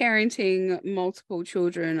parenting multiple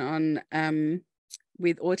children on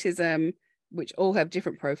with autism, which all have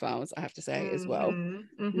different profiles, I have to say, as well.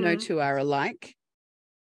 No two are alike.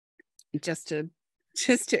 Just to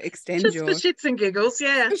extend just your for shits and giggles,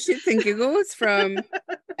 shits and giggles from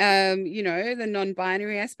the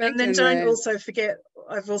non-binary aspect. And then don't also forget,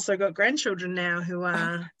 I've also got grandchildren now who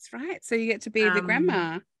are that's right, so you get to be the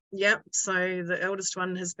grandma. Yep. So the eldest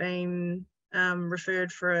one has been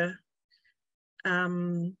referred for a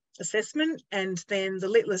assessment, and then the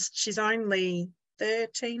littlest, she's only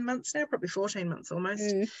 13 months now, probably 14 months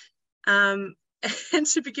almost. And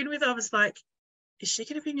to begin with, I was like, is she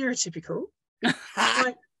going to be neurotypical?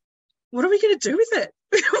 Like, what are we going to do with it?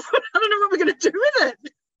 I don't know what we're going to do with it.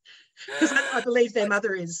 Because I believe their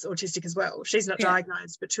mother is autistic as well. She's not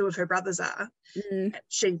diagnosed, but two of her brothers are.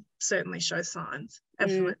 She certainly shows signs.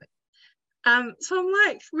 Absolutely. So I'm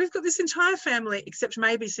like, we've got this entire family, except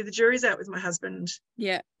maybe, see, the jury's out with my husband.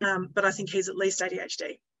 Yeah. But I think he's at least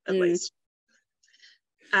ADHD, at least.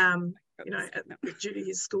 Due to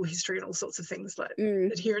his school history and all sorts of things, like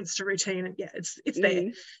adherence to routine, and it's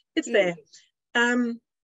there. It's there.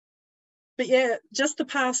 But yeah, just the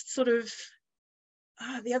past sort of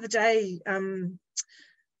the other day, her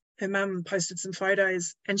mum posted some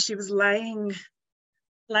photos and she was laying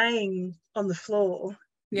on the floor.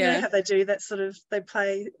 You know how they do that sort of, they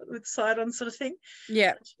play with side on sort of thing?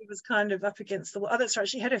 Yeah. And she was kind of up against the wall. Oh, that's right.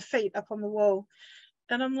 She had her feet up on the wall.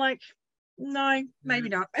 And I'm like, no, maybe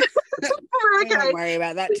not. Okay. Don't worry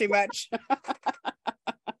about that too much.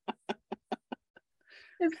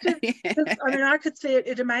 It's just, I mean, I could see it.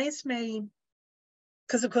 It amazed me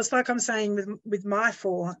because, of course, like I'm saying with my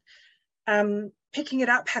four, picking it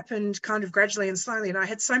up happened kind of gradually and slowly. And I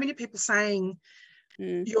had so many people saying,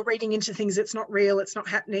 you're reading into things, it's not real, it's not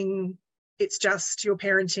happening, it's just your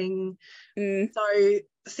parenting. So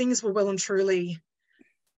things were well and truly,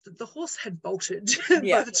 the horse had bolted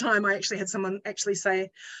by the time I actually had someone actually say,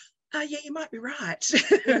 yeah, you might be right.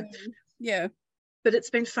 Yeah. But it's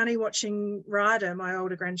been funny watching Ryder, my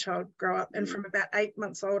older grandchild, grow up. And from about 8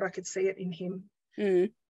 months old, I could see it in him.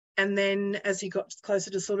 And then as he got closer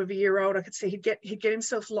to sort of a year old, I could see he'd get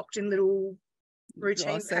himself locked in little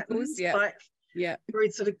routine patterns, where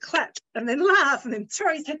he'd sort of clap and then laugh and then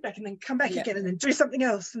throw his head back and then come back again and then do something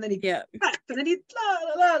else, and then he'd clap and then he'd la,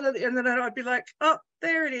 la, la, and then I'd be like, oh,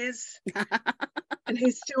 there it is. And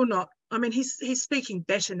he's still not, I mean, he's speaking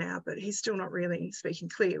better now, but he's still not really speaking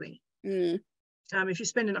clearly. If you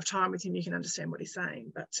spend enough time with him, you can understand what he's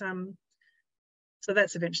saying. But so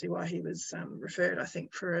that's eventually why he was referred, I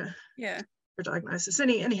think, for a diagnosis. And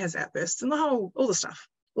he has outbursts and all the stuff.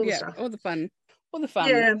 All the fun.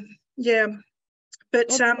 Yeah. But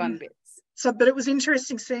but it was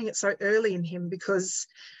interesting seeing it so early in him, because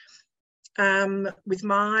with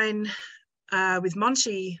Monty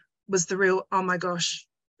was the real, oh my gosh,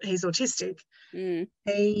 he's autistic.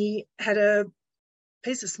 He had a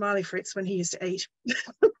piece of Smiley Fritz when he used to eat.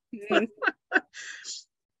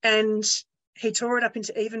 And he tore it up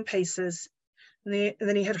into even pieces. And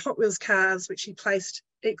then he had Hot Wheels cars, which he placed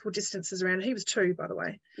equal distances around. He was 2, by the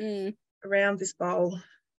way, around this bowl.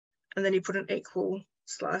 And then he put an equal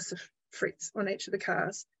slice of Fritz on each of the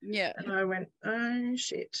cars. Yeah. And I went, oh,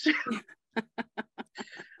 shit.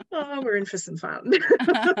 Oh, we're in for some fun.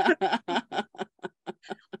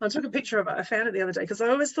 I took a picture of it. I found it the other day because I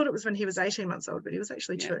always thought it was when he was 18 months old, but he was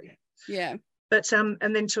actually 2. Yeah. But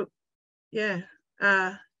and then took 8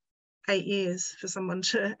 years for someone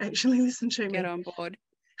to actually listen to me. Get on board.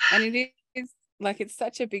 And it is like, it's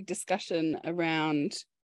such a big discussion around,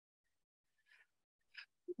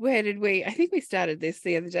 where did we, I think we started this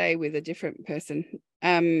the other day with a different person.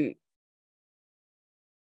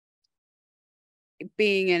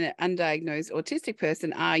 Being an undiagnosed autistic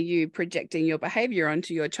person, are you projecting your behavior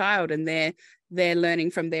onto your child and they're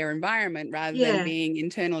learning from their environment rather than being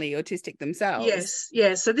internally autistic themselves?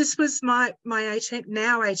 Yes. So this was my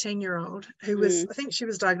 18-year-old who was, I think she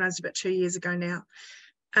was diagnosed about 2 years ago now.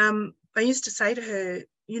 I used to say to her,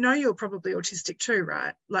 you're probably autistic too,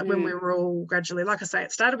 right? Like when we were all gradually, like I say,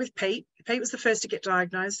 it started with Pete. Pete was the first to get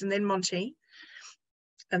diagnosed, and then Monty.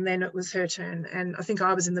 And then it was her turn. And I think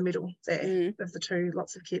I was in the middle there of the 2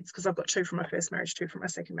 lots of kids, because I've got 2 from my first marriage, 2 from my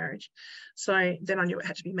second marriage. So then I knew it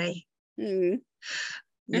had to be me. Yeah.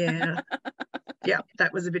 Yeah,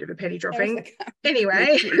 that was a bit of a penny dropping.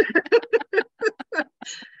 Anyway.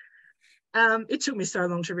 It took me so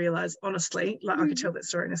long to realize, honestly, like I could tell that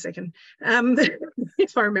story in a second,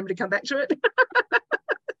 if I remember to come back to it.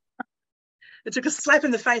 It took a slap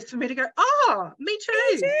in the face for me to go, oh, me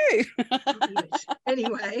too.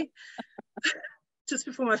 Anyway, just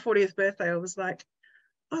before my 40th birthday, I was like,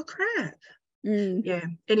 oh, crap. Yeah.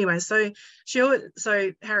 Anyway, so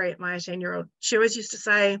Harriet, my 18-year-old, she always used to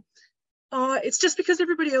say, oh, it's just because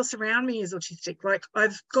everybody else around me is autistic. Like,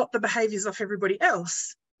 I've got the behaviours off everybody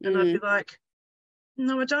else. And I'd be like,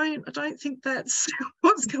 no, I don't think that's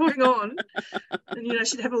what's going on. And, you know,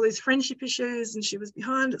 she'd have all these friendship issues and she was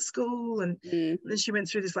behind at school. And then she went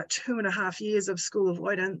through this like 2.5 years of school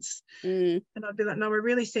avoidance. And I'd be like, no, I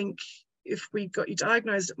really think if we got you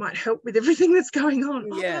diagnosed, it might help with everything that's going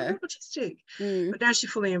on. Yeah. Oh, I'm autistic. But now she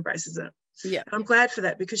fully embraces it. Yeah. And I'm glad for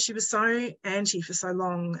that because she was so anti for so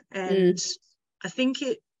long. And I think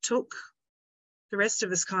it took the rest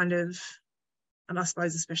of us kind of, and I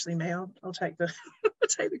suppose especially me, I'll take the I'll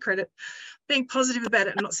take the credit, being positive about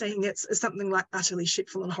it and not seeing it as something like utterly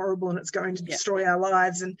shitful and horrible and it's going to destroy our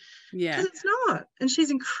lives. And because it's not. And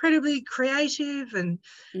she's incredibly creative and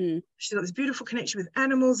she's got this beautiful connection with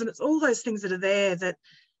animals, and it's all those things that are there that,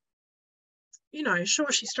 you know,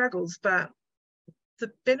 sure, she struggles, but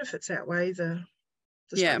the benefits outweigh the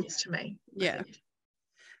struggles to me.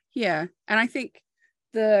 Yeah. And I think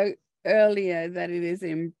the earlier that it is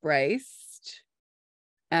embraced,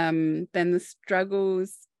 then the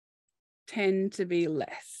struggles tend to be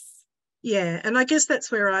less. Yeah, and I guess that's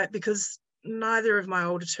where because neither of my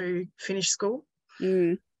older two finished school.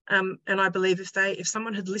 And I believe if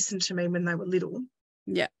someone had listened to me when they were little,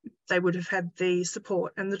 they would have had the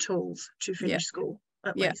support and the tools to finish school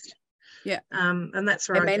at least. Yeah. And that's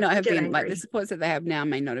where it may not have been angry. like the supports that they have now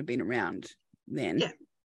may not have been around then. Yeah,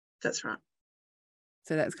 that's right.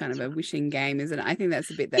 So that's kind of a wishing game, isn't it? I think that's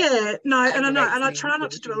a bit that. Yeah, no, and I know, and I try not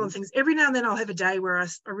to dwell on things. Every now and then I'll have a day where I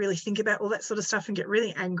really think about all that sort of stuff and get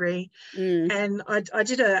really angry. And I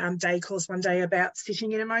did a day course one day about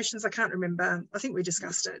sitting in emotions. I can't remember. I think we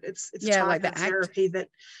discussed it. It's a type like of therapy that,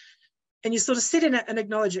 and you sort of sit in it and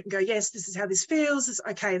acknowledge it and go, yes, this is how this feels. It's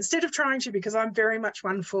okay. Instead of trying to, because I'm very much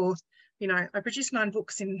one for, you know, I produced 9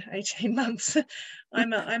 books in 18 months.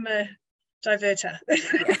 I'm a diverter.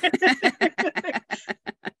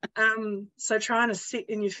 So trying to sit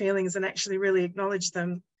in your feelings and actually really acknowledge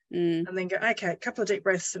them and then go, okay, a couple of deep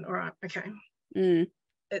breaths and all right, okay.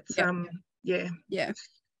 It's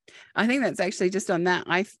I think that's actually just on that.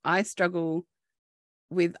 I struggle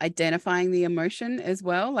with identifying the emotion as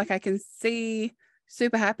well. Like I can see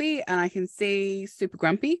super happy and I can see super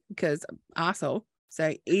grumpy because arsehole,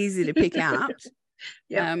 so easy to pick out.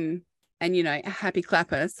 And you know, a happy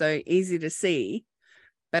clapper, so easy to see.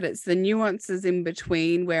 But it's the nuances in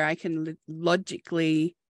between where I can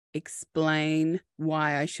logically explain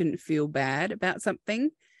why I shouldn't feel bad about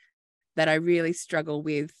something that I really struggle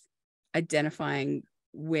with identifying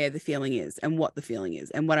where the feeling is and what the feeling is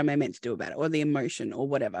and what am I meant to do about it, or the emotion or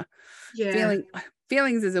whatever.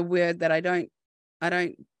 Feelings is a word that I don't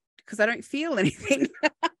because I don't feel anything.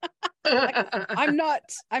 Like, I'm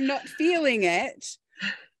not feeling it,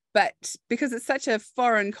 but because it's such a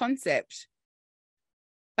foreign concept.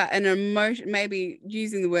 But an emotion, maybe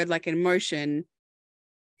using the word like an emotion,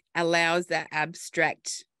 allows that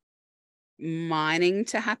abstract mining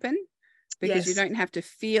to happen because you don't have to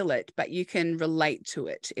feel it, but you can relate to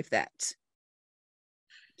it.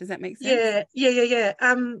 Does that make sense? Yeah.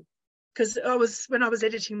 Because when I was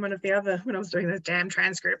editing when I was doing those damn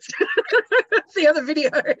transcripts, the other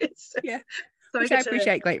videos. Yeah. So which I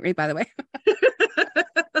appreciate greatly, by the way.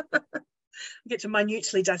 I get to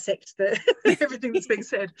minutely dissect everything that's being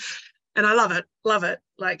said, and I love it.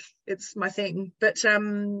 Like, it's my thing. But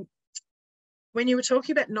when you were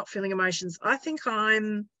talking about not feeling emotions, I think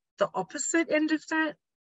I'm the opposite end of that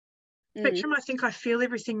spectrum. I think I feel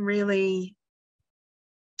everything really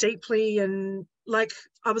deeply, and like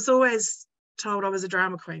I was always told I was a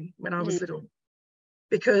drama queen when I was little,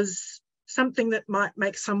 because something that might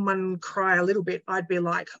make someone cry a little bit, I'd be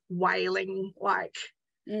like wailing, like.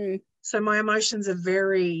 So my emotions are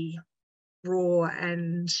very raw,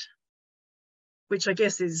 and which I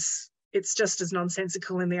guess it's just as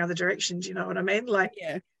nonsensical in the other direction. Do you know what I mean? Like,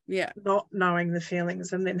 not knowing the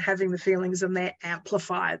feelings and then having the feelings and they're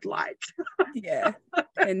amplified, like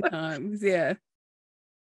 10 times. Yeah,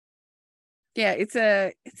 it's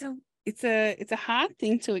a hard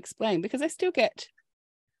thing to explain because I still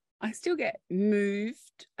get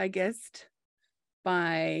moved, I guess,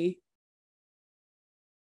 by.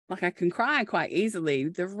 Like I can cry quite easily.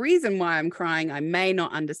 The reason why I'm crying, I may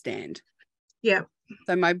not understand. Yeah.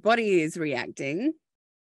 So my body is reacting,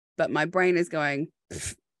 but my brain is going,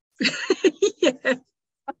 Yeah.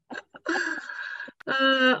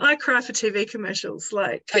 I cry for TV commercials,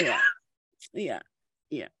 like. Oh yeah.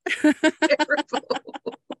 Terrible.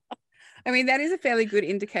 I mean, that is a fairly good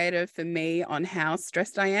indicator for me on how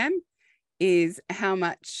stressed I am, is how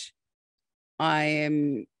much I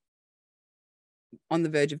am on the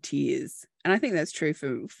verge of tears. And I think that's true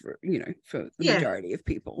for the majority of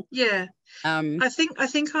people. Yeah. I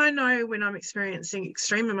think I know when I'm experiencing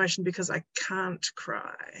extreme emotion because I can't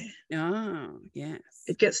cry. Oh, yes.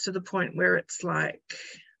 It gets to the point where it's like,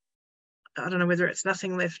 I don't know whether it's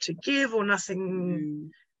nothing left to give or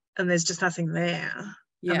nothing, and there's just nothing there.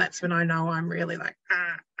 Yeah. And that's when I know I'm really like,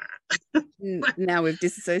 Now we've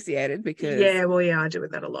disassociated because... Yeah, well, yeah, I do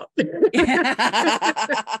with that a lot.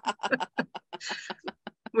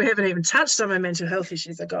 We haven't even touched on my mental health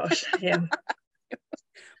issues. Oh, gosh, yeah.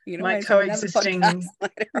 Like coexisting.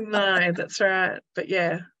 No, that's right. But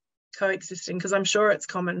yeah, coexisting, because I'm sure it's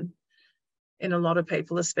common in a lot of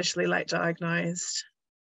people, especially late diagnosed,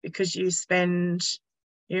 because you spend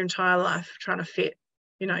your entire life trying to fit,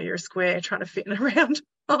 you're a square trying to fit in a round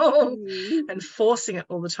hole and forcing it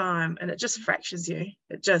all the time, and it just fractures you.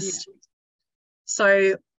 It just... Yeah.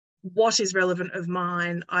 So what is relevant of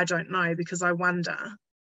mine, I don't know, because I wonder,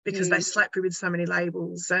 because they slap you with so many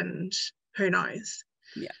labels and who knows.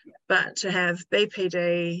 Yeah. But to have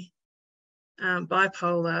BPD,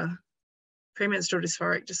 bipolar, premenstrual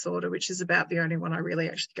dysphoric disorder, which is about the only one I really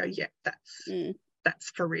actually go, yeah, that's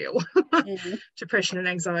for real. Depression and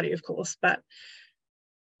anxiety, of course, but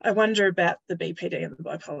I wonder about the BPD and the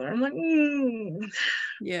bipolar. I'm like,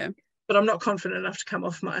 yeah, but I'm not confident enough to come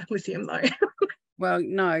off my lithium though. Well,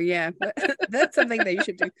 no, yeah, that's something that you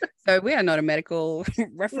should do. So we are not a medical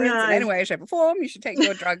reference in any way, shape, or form. You should take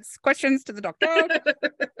your drugs questions to the doctor.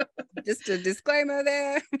 Just a disclaimer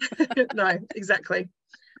there. No, exactly.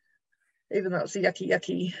 Even though it's a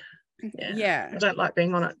yucky. Yeah. I don't like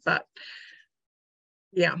being on it, but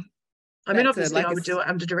yeah. I mean, obviously, I would do it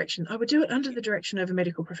under direction. I would do it under the direction of a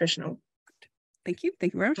medical professional. Thank you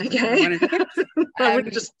very much. Okay. I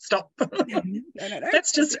wouldn't just stop. No.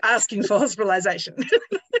 That's just asking for hospitalisation.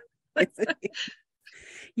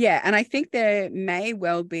 Yeah, and I think there may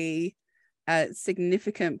well be a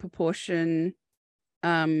significant proportion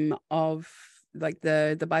of like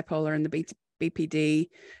the bipolar and the BPD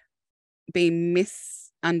being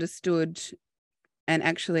misunderstood and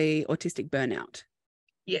actually autistic burnout.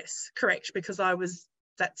 Yes, correct, because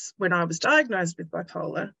that's when I was diagnosed with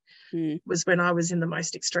bipolar, was when I was in the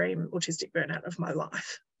most extreme autistic burnout of my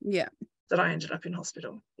life. Yeah. That I ended up in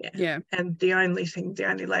hospital. Yeah. And the only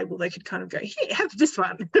label they could kind of go, here, have this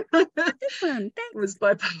one. This one, thanks. Was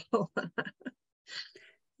bipolar.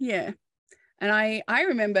 Yeah. And I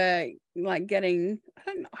remember like getting,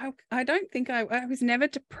 I don't think I was never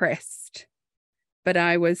depressed, but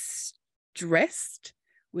I was stressed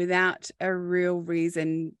without a real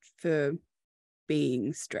reason for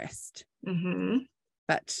being stressed.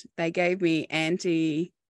 But they gave me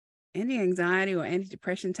anti-anxiety or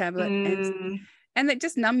antidepressant tablet and it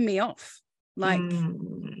just numbed me off, like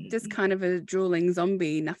just kind of a drooling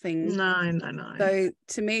zombie, nothing. No. So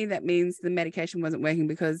to me that means the medication wasn't working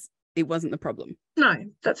because it wasn't the problem. No,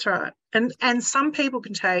 that's right. And some people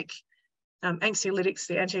can take anxiolytics,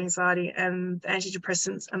 the anti-anxiety and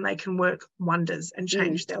antidepressants, and they can work wonders and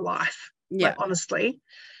change their life. Yeah, like, honestly.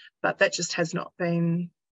 But that just has not been...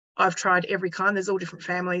 I've tried every kind. There's all different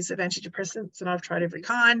families of antidepressants, and I've tried every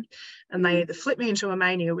kind, and they either flip me into a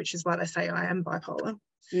mania, which is why they say I am bipolar,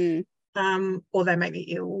 or they make me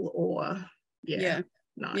ill, or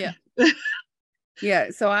no. Yeah.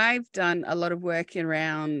 So I've done a lot of work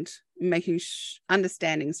around making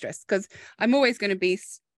understanding stress, because I'm always going to be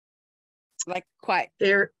like quite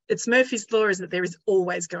there. It's Murphy's law, is that there is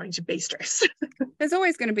always going to be stress. There's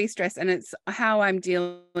always going to be stress, and it's how I'm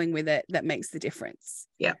dealing with it that makes the difference.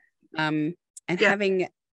 Yeah. And having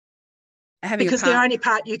because the only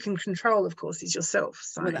part you can control, of course, is yourself.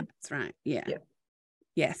 So well, that's right. Yeah.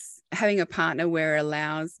 Yes, having a partner where it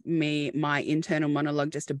allows me my internal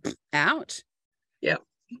monologue just to out. Yeah.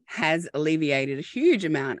 Has alleviated a huge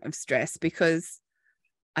amount of stress, because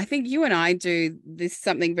I think you and I do this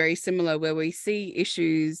something very similar, where we see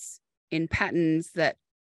issues in patterns that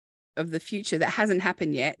of the future that hasn't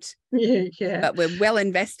happened yet. Yeah. But we're well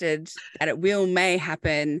invested that it may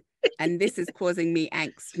happen, and this is causing me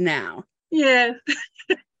angst now. Yeah.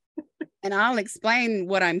 And I'll explain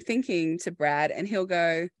what I'm thinking to Brad, and he'll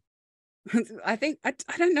go, I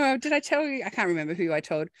don't know, did I tell you? I can't remember who I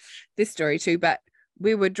told this story to, but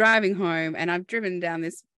we were driving home, and I've driven down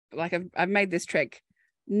this, like I've made this trek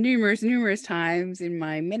numerous times in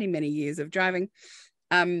my many years of driving.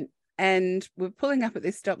 And And we're pulling up at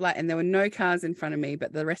this stoplight and there were no cars in front of me,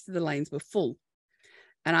 but the rest of the lanes were full.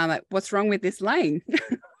 And I'm like, what's wrong with this lane?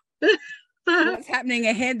 What's happening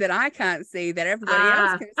ahead that I can't see that everybody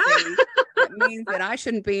else can see? That means that I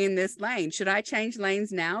shouldn't be in this lane. Should I change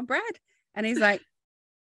lanes now, Brad? And he's like,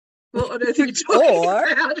 what on earth are you talking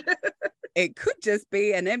about? It could just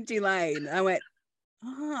be an empty lane. I went,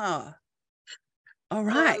 all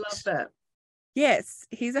right. I love that. Yes,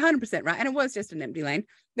 he's 100% right. And it was just an empty lane.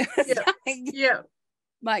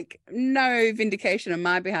 Like no vindication on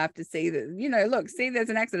my behalf to see that, look, see, there's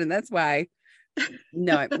an accident. That's why.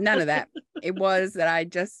 No, none of that. It was that I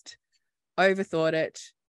just overthought it.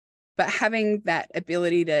 But having that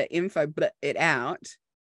ability to info it out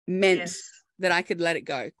meant that I could let it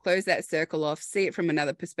go, close that circle off, see it from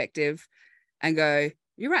another perspective and go,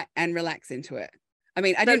 you're right, and relax into it. I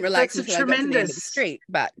mean, I didn't relax until I got to the end of the street,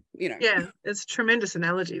 but, Yeah, it's a tremendous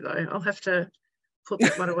analogy, though. I'll have to put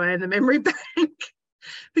that one away in the memory bank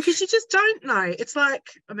because you just don't know. It's like,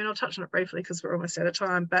 I mean, I'll touch on it briefly because we're almost out of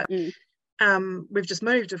time, but we've just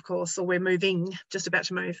moved, of course, or we're moving, just about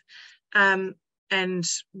to move. And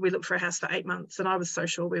we looked for a house for 8 months and I was so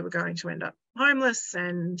sure we were going to end up homeless.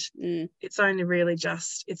 And it's only really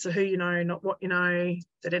just, it's a who you know, not what you know,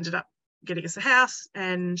 that ended up getting us a house.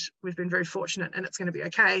 And we've been very fortunate and it's going to be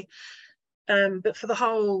okay. But for the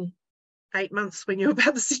whole 8 months we knew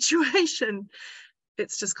about the situation,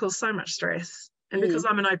 it's just caused so much stress. And because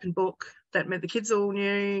I'm an open book, that meant the kids all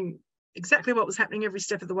knew exactly what was happening every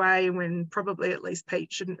step of the way, when probably at least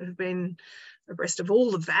Pete shouldn't have been abreast of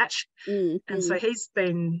all of that. And so he's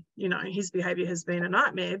been, his behaviour has been a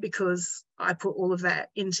nightmare because I put all of that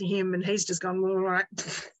into him and he's just gone, all right.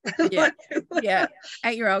 Yeah.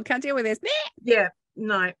 8-year-old can't deal with this. Yeah,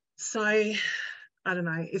 no. So I don't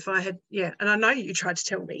know if I had, and I know you tried to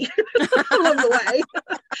tell me along the way,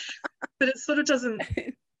 but it sort of doesn't,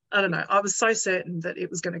 I don't know. I was so certain that it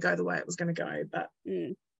was going to go the way it was going to go, but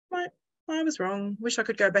I was wrong. Wish I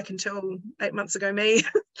could go back and tell 8 months ago me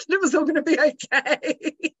that it was all going to be okay.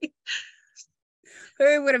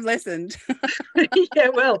 Who would have listened? Yeah,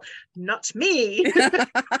 well, not me.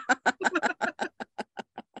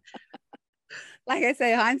 Like I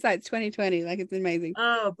say, hindsight's 20/20. Like, it's amazing.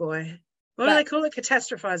 Oh boy. What do they call it?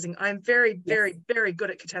 Catastrophizing. I'm very, very, very good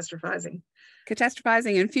at catastrophizing.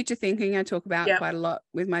 Catastrophizing and future thinking I talk about quite a lot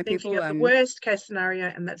with my thinking people. Of the worst case scenario,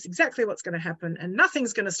 and that's exactly what's going to happen, and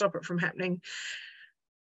nothing's going to stop it from happening.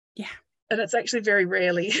 Yeah. And it's actually very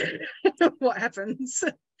rarely what happens.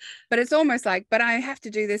 But it's almost like, but I have to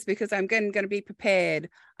do this because I'm going to be prepared.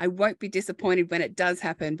 I won't be disappointed when it does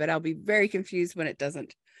happen, but I'll be very confused when it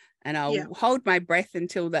doesn't. And I'll hold my breath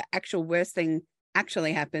until the actual worst thing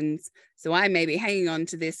actually happens. So I may be hanging on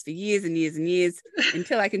to this for years and years and years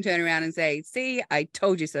until I can turn around and say, see, I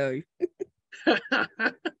told you so.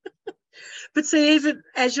 But see, even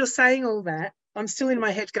as you're saying all that, I'm still in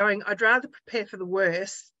my head going, I'd rather prepare for the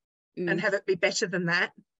worst and have it be better than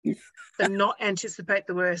that than not anticipate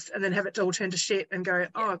the worst and then have it all turn to shit and go,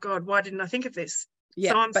 oh God, why didn't I think of this?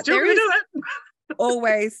 So I'm still going to do it.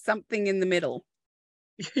 Always something in the middle.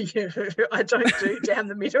 Yeah, I don't do down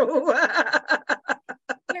the middle.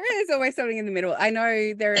 There is always something in the middle. I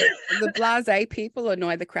know the blasé people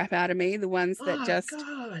annoy the crap out of me, the ones that just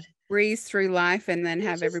breeze through life and then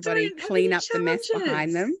have everybody clean up the mess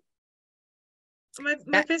behind them.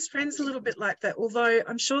 My best friend's a little bit like that, although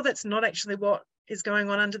I'm sure that's not actually what is going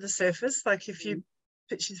on under the surface. Like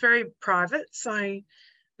but she's very private, so I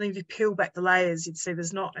think if you peel back the layers, you'd see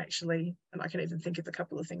there's not actually, and I can even think of a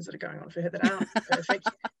couple of things that are going on for her that aren't perfect,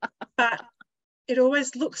 but it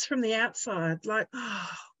always looks from the outside like, oh,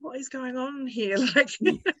 what is going on here? Like,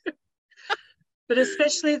 but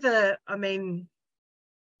especially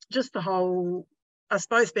just the whole, I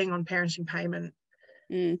suppose, being on parenting payment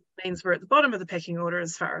means we're at the bottom of the pecking order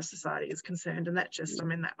as far as society is concerned. And that just,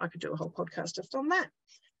 that I could do a whole podcast just on that.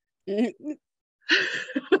 And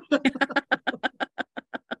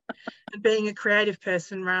being a creative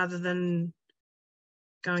person rather than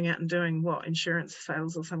going out and doing insurance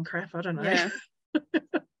sales or some crap. I don't know. Yeah.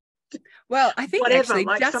 Well, I think actually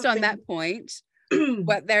just on that point,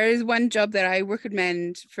 there is one job that I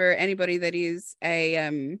recommend for anybody that is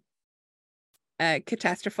a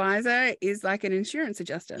catastrophizer is like an insurance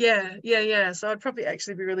adjuster. Yeah. So I'd probably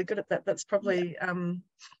actually be really good at that. That's probably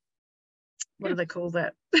what do they call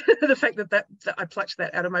that? The fact that I plucked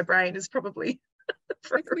that out of my brain is probably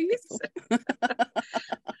useful.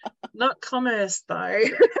 Not commerce though.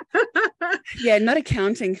 Yeah, not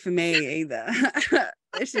accounting for me either.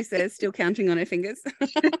 She says, still counting on her fingers.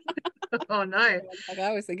 Oh no. Like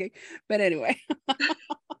I was thinking. But anyway.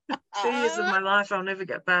 2 years of my life I'll never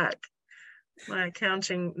get back. My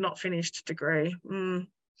accounting not finished degree.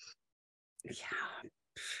 Yeah.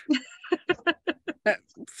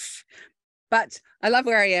 But I love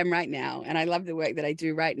where I am right now, and I love the work that I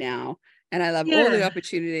do right now, and I love all the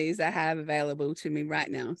opportunities I have available to me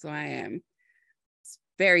right now. So I am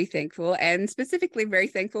very thankful, and specifically very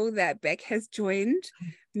thankful that Beck has joined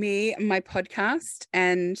me on my podcast,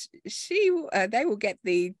 and they will get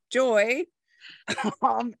the joy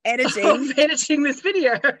of editing this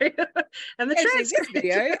video and the transcript. this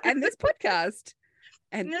video and this podcast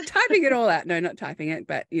and typing it all out. No, not typing it,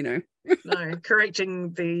 but no,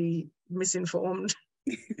 correcting the misinformed.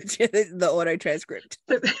 The auto transcript.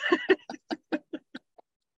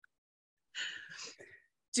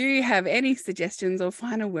 Do you have any suggestions or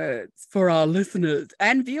final words for our listeners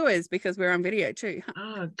and viewers, because we're on video too?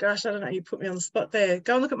 Oh gosh, I don't know, you put me on the spot there.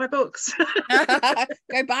 Go and look at my books.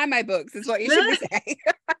 Go buy my books is what you should be saying.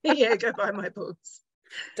 Yeah, go buy my books.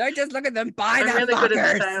 Don't just look at them, buy them. I'm really good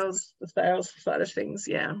at the sales side of things.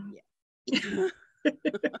 Yeah.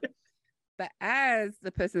 But as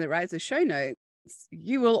the person that writes the show notes,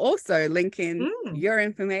 you will also link in your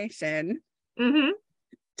information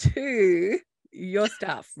to your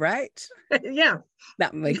stuff, right? Yeah.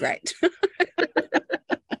 That would be great.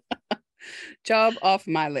 Job off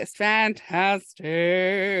my list. Fantastic.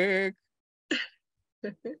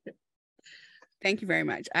 Thank you very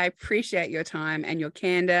much. I appreciate your time and your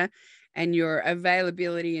candor and your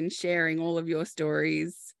availability in sharing all of your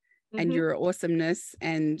stories and your awesomeness,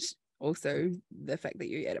 and also the fact that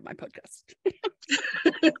you edit my podcast.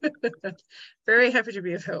 Very happy to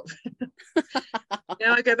be of help.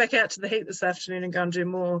 Now I go back out to the heat this afternoon and go and do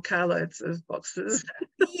more carloads of boxes.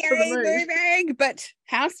 Yay, moving! But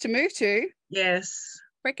house to move to. Yes.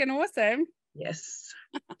 Freaking awesome. Yes.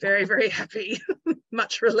 Very, very happy.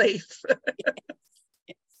 Much relief.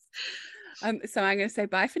 Yes. So I'm going to say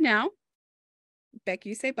bye for now. Beck,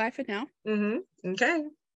 you say bye for now. Okay.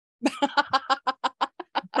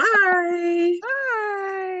 Bye. Bye.